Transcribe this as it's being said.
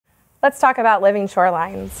Let's talk about living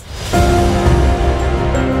shorelines.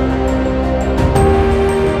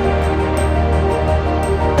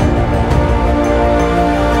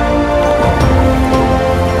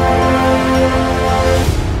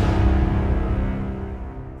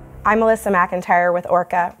 I'm Melissa McIntyre with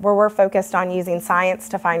ORCA, where we're focused on using science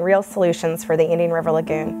to find real solutions for the Indian River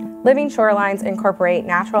Lagoon. Living shorelines incorporate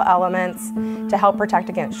natural elements to help protect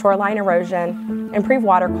against shoreline erosion, improve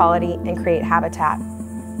water quality, and create habitat.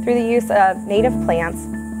 Through the use of native plants,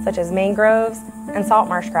 such as mangroves and salt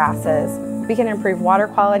marsh grasses, we can improve water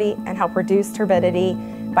quality and help reduce turbidity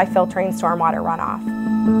by filtering stormwater runoff.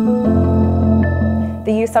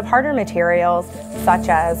 The use of harder materials, such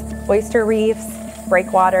as oyster reefs,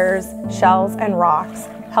 breakwaters, shells, and rocks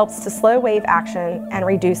helps to slow wave action and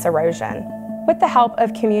reduce erosion. With the help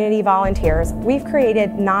of community volunteers, we've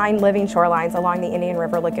created 9 living shorelines along the Indian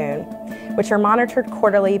River Lagoon, which are monitored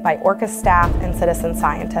quarterly by ORCA staff and citizen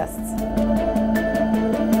scientists.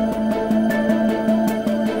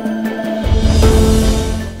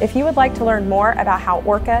 If you would like to learn more about how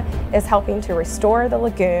ORCA is helping to restore the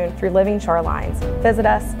lagoon through living shorelines, visit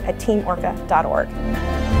us at teamorca.org.